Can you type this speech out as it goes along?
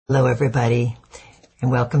Hello, everybody,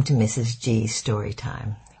 and welcome to Mrs. G's Story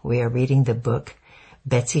Time. We are reading the book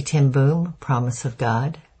Betsy Ten Boom, Promise of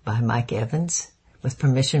God by Mike Evans, with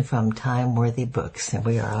permission from Time Worthy Books, and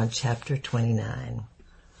we are on chapter 29.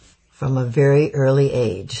 From a very early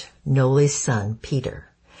age, Noli's son, Peter,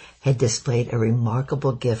 had displayed a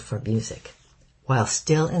remarkable gift for music. While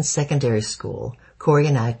still in secondary school, Corey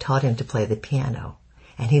and I taught him to play the piano,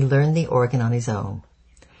 and he learned the organ on his own.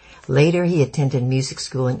 Later, he attended music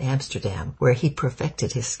school in Amsterdam, where he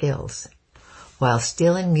perfected his skills. While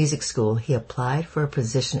still in music school, he applied for a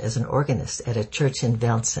position as an organist at a church in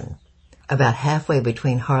Velsen, about halfway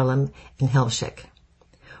between Haarlem and Helmsek,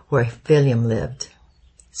 where William lived.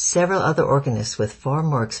 Several other organists with far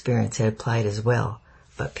more experience had applied as well,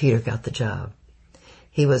 but Peter got the job.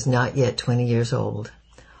 He was not yet 20 years old.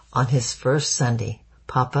 On his first Sunday,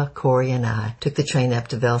 Papa, Corey, and I took the train up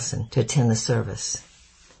to Velsen to attend the service.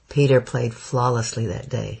 Peter played flawlessly that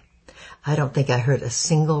day. I don't think I heard a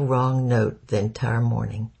single wrong note the entire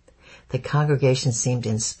morning. The congregation seemed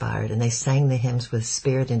inspired, and they sang the hymns with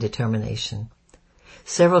spirit and determination,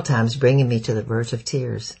 several times bringing me to the verge of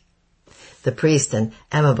tears. The priest, an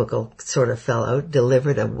amiable sort of fellow,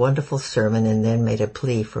 delivered a wonderful sermon and then made a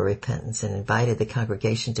plea for repentance and invited the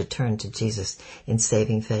congregation to turn to Jesus in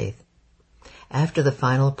saving faith. After the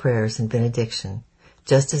final prayers and benediction,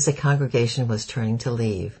 just as the congregation was turning to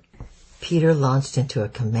leave, Peter launched into a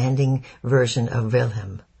commanding version of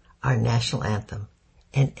Wilhelm, our national anthem,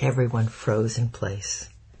 and everyone froze in place.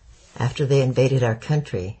 After they invaded our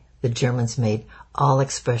country, the Germans made all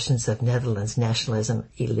expressions of Netherlands nationalism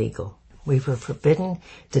illegal. We were forbidden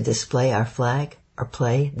to display our flag or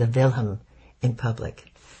play the Wilhelm in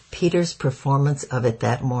public. Peter's performance of it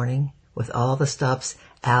that morning, with all the stops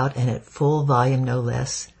out and at full volume no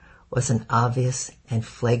less, was an obvious and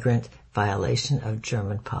flagrant violation of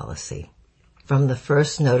German policy. From the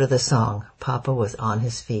first note of the song, Papa was on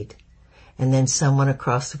his feet, and then someone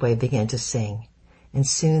across the way began to sing, and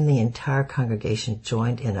soon the entire congregation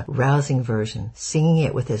joined in a rousing version, singing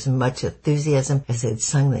it with as much enthusiasm as they had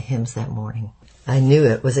sung the hymns that morning. I knew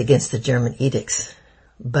it was against the German edicts,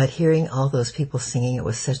 but hearing all those people singing it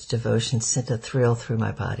with such devotion sent a thrill through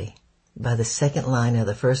my body. By the second line of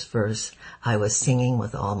the first verse, I was singing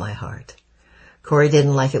with all my heart. Corey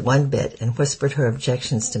didn't like it one bit and whispered her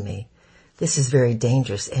objections to me. This is very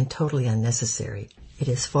dangerous and totally unnecessary. It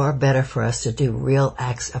is far better for us to do real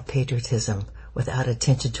acts of patriotism without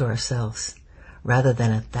attention to ourselves, rather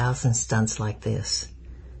than 1,000 stunts like this.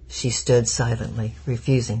 She stood silently,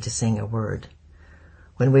 refusing to sing a word.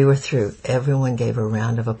 When we were through, everyone gave a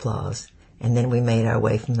round of applause, and then we made our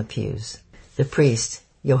way from the pews. The priest,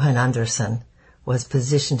 Johan Andersson, was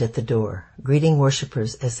positioned at the door, greeting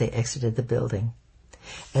worshippers as they exited the building.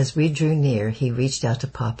 As we drew near, he reached out to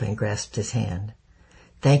Papa and grasped his hand.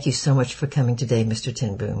 "Thank you so much for coming today, Mr.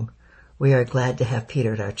 Ten Boom. We are glad to have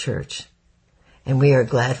Peter at our church." "And we are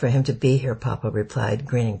glad for him to be here," Papa replied,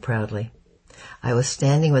 grinning proudly. I was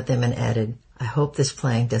standing with them and added, "I hope this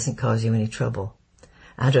playing doesn't cause you any trouble."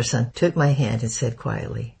 Andersson took my hand and said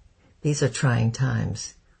quietly, "These are trying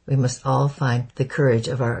times. We must all find the courage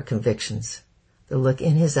of our convictions." The look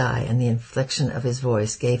in his eye and the inflection of his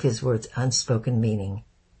voice gave his words unspoken meaning.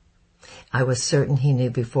 I was certain he knew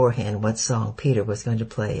beforehand what song Peter was going to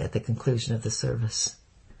play at the conclusion of the service.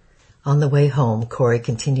 On the way home, Corey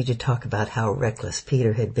continued to talk about how reckless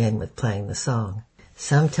Peter had been with playing the song.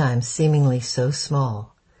 Sometimes seemingly so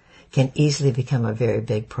small can easily become a very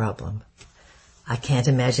big problem. I can't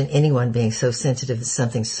imagine anyone being so sensitive to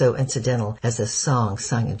something so incidental as a song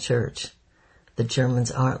sung in church. "The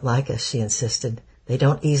Germans aren't like us," she insisted. "They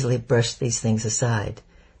don't easily brush these things aside,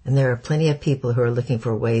 and there are plenty of people who are looking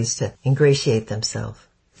for ways to ingratiate themselves."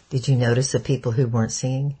 "Did you notice the people who weren't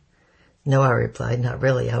singing?" "No," I replied, "not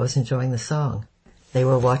really. I was enjoying the song." They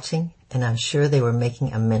were watching, and I'm sure they were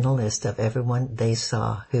making a mental list of everyone they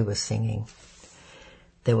saw who was singing.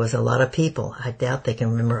 There was a lot of people. I doubt they can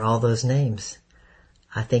remember all those names.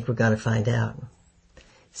 I think we're going to find out.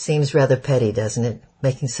 Seems rather petty, doesn't it,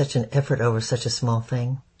 making such an effort over such a small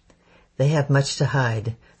thing? "They have much to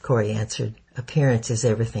hide," Corey answered. "Appearance is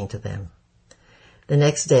everything to them." The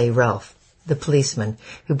next day, Ralph, the policeman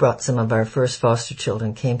who brought some of our first foster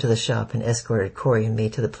children, came to the shop and escorted Corey and me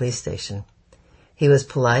to the police station. He was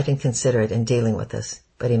polite and considerate in dealing with us,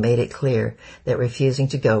 but he made it clear that refusing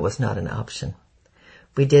to go was not an option.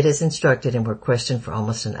 We did as instructed and were questioned for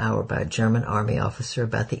almost an hour by a German army officer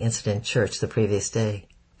about the incident in church the previous day.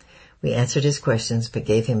 We answered his questions, but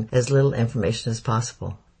gave him as little information as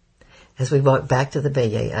possible. As we walked back to the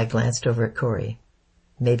Bayet, I glanced over at Corey.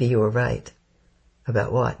 "Maybe you were right."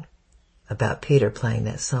 "About what?" "About Peter playing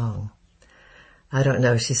that song." I don't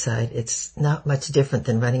know, she sighed. It's not much different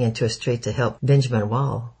than running into a street to help Benjamin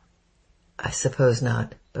Wall. I suppose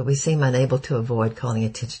not, but we seem unable to avoid calling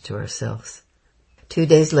attention to ourselves. 2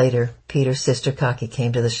 days later, Peter's sister Cocky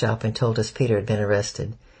came to the shop and told us Peter had been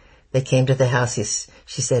arrested. They came to the house,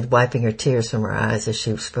 she said, wiping her tears from her eyes as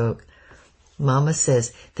she spoke. Mama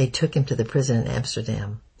says they took him to the prison in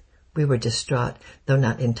Amsterdam. We were distraught, though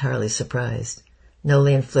not entirely surprised.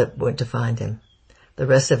 Noli and Flip went to find him. The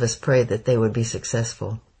rest of us prayed that they would be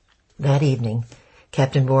successful. That evening,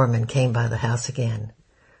 Captain Borman came by the house again.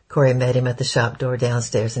 Corey met him at the shop door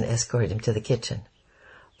downstairs and escorted him to the kitchen.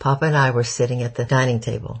 Papa and I were sitting at the dining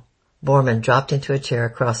table. Borman dropped into a chair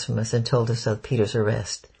across from us and told us of Peter's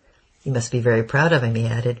arrest. You must be very proud of him, he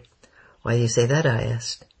added. Why do you say that? I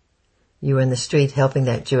asked. You were in the street helping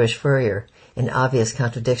that Jewish furrier, in obvious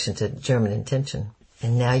contradiction to German intention.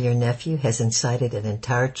 And now your nephew has incited an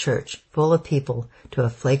entire church full of people to a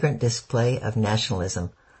flagrant display of nationalism,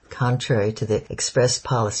 contrary to the express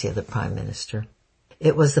policy of the Prime Minister.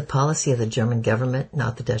 It was the policy of the German government,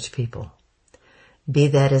 not the Dutch people. Be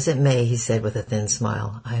that as it may, he said with a thin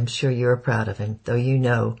smile, I am sure you are proud of him, though you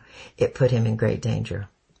know it put him in great danger.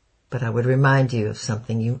 But I would remind you of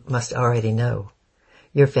something you must already know.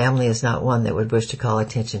 Your family is not one that would wish to call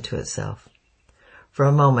attention to itself. For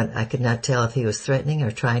a moment, I could not tell if he was threatening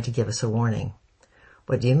or trying to give us a warning.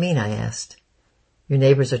 What do you mean? I asked. Your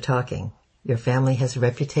neighbors are talking. Your family has a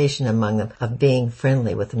reputation among them of being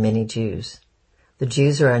friendly with the many Jews. The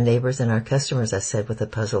Jews are our neighbors and our customers, I said with a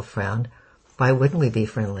puzzled frown. Why wouldn't we be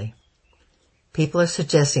friendly? People are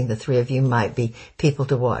suggesting the three of you might be people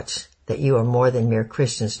to watch, that you are more than mere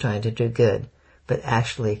Christians trying to do good, but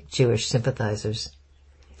actually Jewish sympathizers.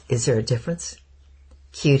 Is there a difference?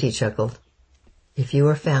 Cute, he chuckled. If you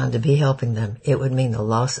were found to be helping them, it would mean the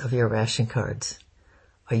loss of your ration cards.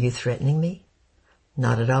 Are you threatening me?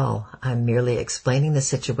 Not at all. I'm merely explaining the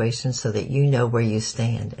situation so that you know where you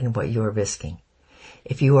stand and what you are risking.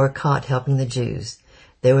 If you are caught helping the Jews,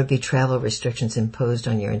 there would be travel restrictions imposed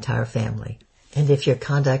on your entire family. And if your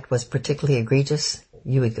conduct was particularly egregious,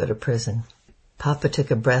 you would go to prison. Papa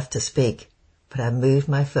took a breath to speak, but I moved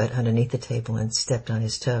my foot underneath the table and stepped on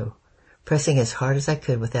his toe, pressing as hard as I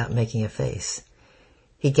could without making a face.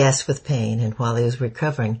 He gasped with pain, and while he was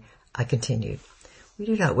recovering, I continued. We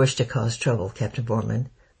do not wish to cause trouble, Captain Borman,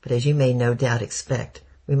 but as you may no doubt expect,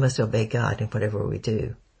 we must obey God in whatever we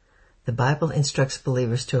do. The Bible instructs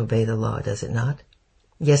believers to obey the law, does it not?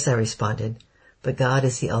 Yes, I responded, but God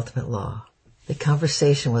is the ultimate law. The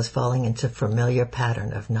conversation was falling into a familiar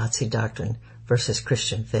pattern of Nazi doctrine versus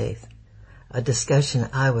Christian faith, a discussion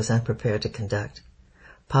I was unprepared to conduct.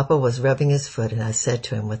 Papa was rubbing his foot, and I said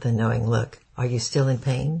to him with a knowing look, Are you still in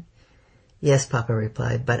pain? Yes, Papa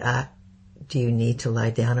replied, but Do you need to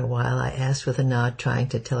lie down a while? I asked with a nod, trying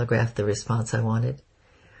to telegraph the response I wanted.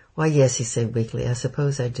 Why, yes, he said weakly, I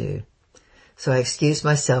suppose I do. So I excused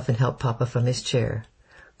myself and helped Papa from his chair.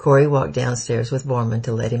 Corey walked downstairs with Borman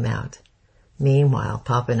to let him out. Meanwhile,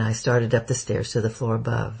 Papa and I started up the stairs to the floor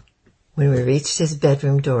above. When we reached his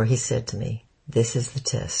bedroom door, he said to me, This is the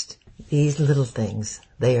test. These little things,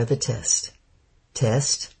 they are the test.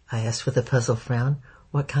 Test? I asked with a puzzled frown.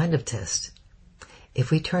 What kind of test?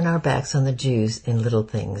 If we turn our backs on the Jews in little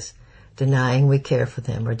things, denying we care for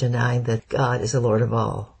them or denying that God is the Lord of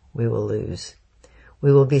all, we will lose.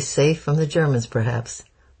 We will be safe from the Germans perhaps,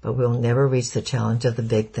 but we will never reach the challenge of the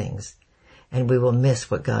big things, and we will miss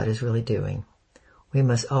what God is really doing. We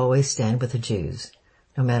must always stand with the Jews,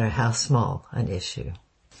 no matter how small an issue.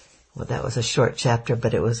 Well, that was a short chapter,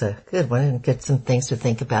 but it was a good one and get some things to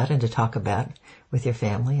think about and to talk about with your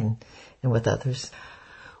family and with others.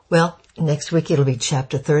 Well, next week it'll be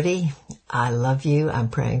chapter 30. I love you. I'm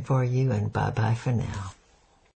praying for you, and bye-bye for now.